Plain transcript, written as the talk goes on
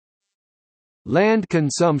Land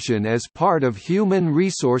consumption as part of human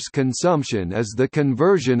resource consumption is the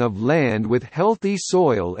conversion of land with healthy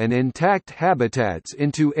soil and intact habitats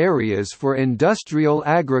into areas for industrial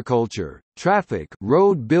agriculture, traffic,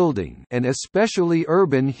 road building, and especially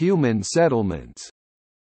urban human settlements.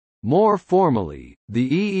 More formally, the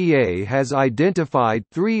EEA has identified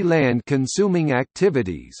 3 land-consuming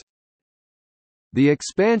activities: the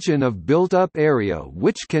expansion of built-up area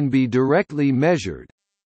which can be directly measured,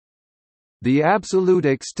 the absolute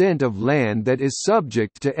extent of land that is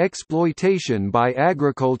subject to exploitation by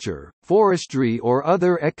agriculture, forestry or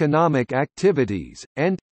other economic activities,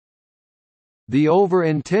 and the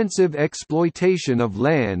over-intensive exploitation of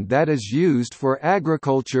land that is used for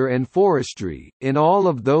agriculture and forestry. In all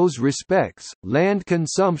of those respects, land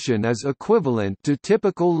consumption is equivalent to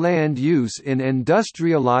typical land use in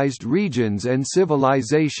industrialized regions and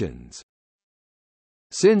civilizations.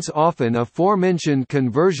 Since often aforementioned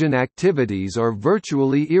conversion activities are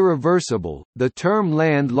virtually irreversible, the term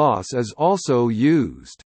land loss is also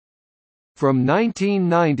used. From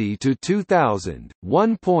 1990 to 2000,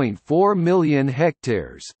 1.4 million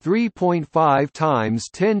hectares, 3.5 times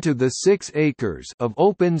 10 to the 6 acres of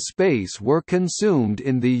open space were consumed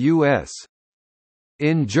in the US.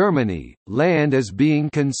 In Germany, land is being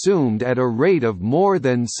consumed at a rate of more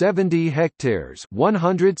than 70 hectares,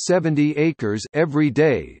 170 acres every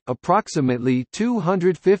day, approximately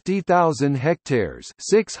 250,000 hectares,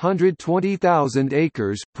 620,000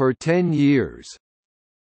 acres per 10 years.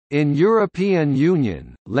 In European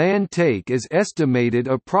Union, land take is estimated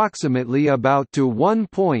approximately about to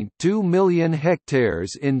 1.2 million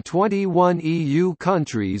hectares in 21 EU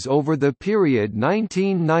countries over the period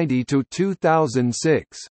 1990 to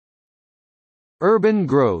 2006. Urban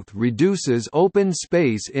growth reduces open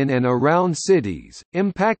space in and around cities,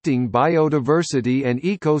 impacting biodiversity and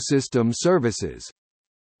ecosystem services.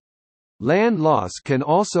 Land loss can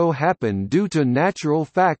also happen due to natural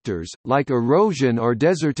factors, like erosion or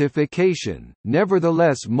desertification,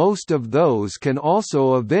 nevertheless most of those can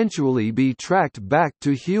also eventually be tracked back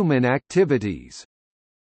to human activities.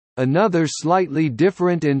 Another slightly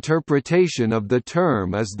different interpretation of the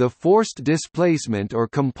term is the forced displacement or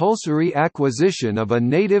compulsory acquisition of a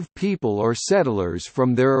native people or settlers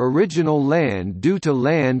from their original land due to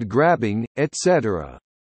land grabbing, etc.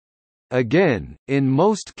 Again, in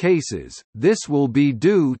most cases, this will be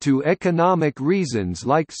due to economic reasons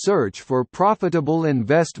like search for profitable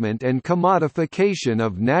investment and commodification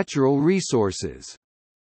of natural resources.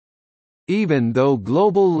 Even though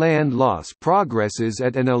global land loss progresses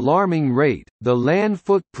at an alarming rate, the land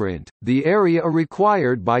footprint, the area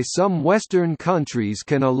required by some Western countries,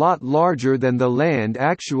 can a lot larger than the land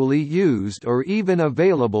actually used or even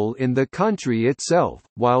available in the country itself.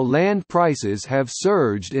 While land prices have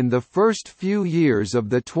surged in the first few years of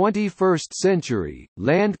the 21st century,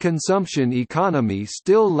 land consumption economy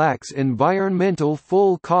still lacks environmental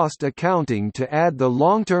full cost accounting to add the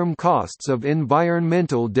long-term costs of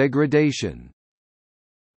environmental degradation.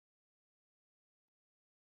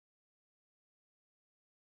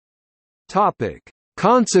 Topic: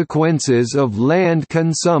 Consequences of land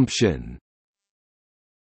consumption.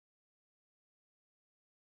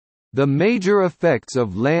 The major effects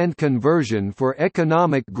of land conversion for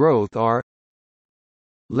economic growth are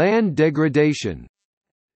land degradation,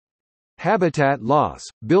 habitat loss,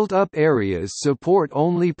 built-up areas support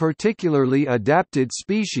only particularly adapted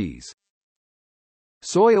species,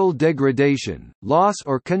 soil degradation, loss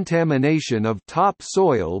or contamination of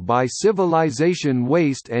topsoil by civilization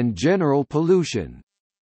waste and general pollution,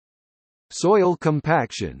 soil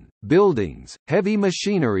compaction, buildings, heavy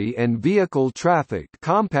machinery and vehicle traffic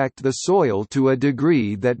compact the soil to a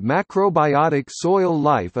degree that macrobiotic soil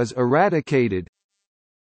life is eradicated,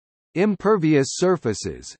 impervious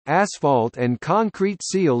surfaces, asphalt and concrete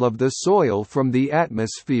seal of the soil from the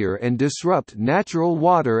atmosphere and disrupt natural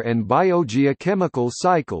water and biogeochemical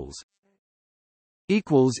cycles.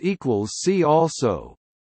 See also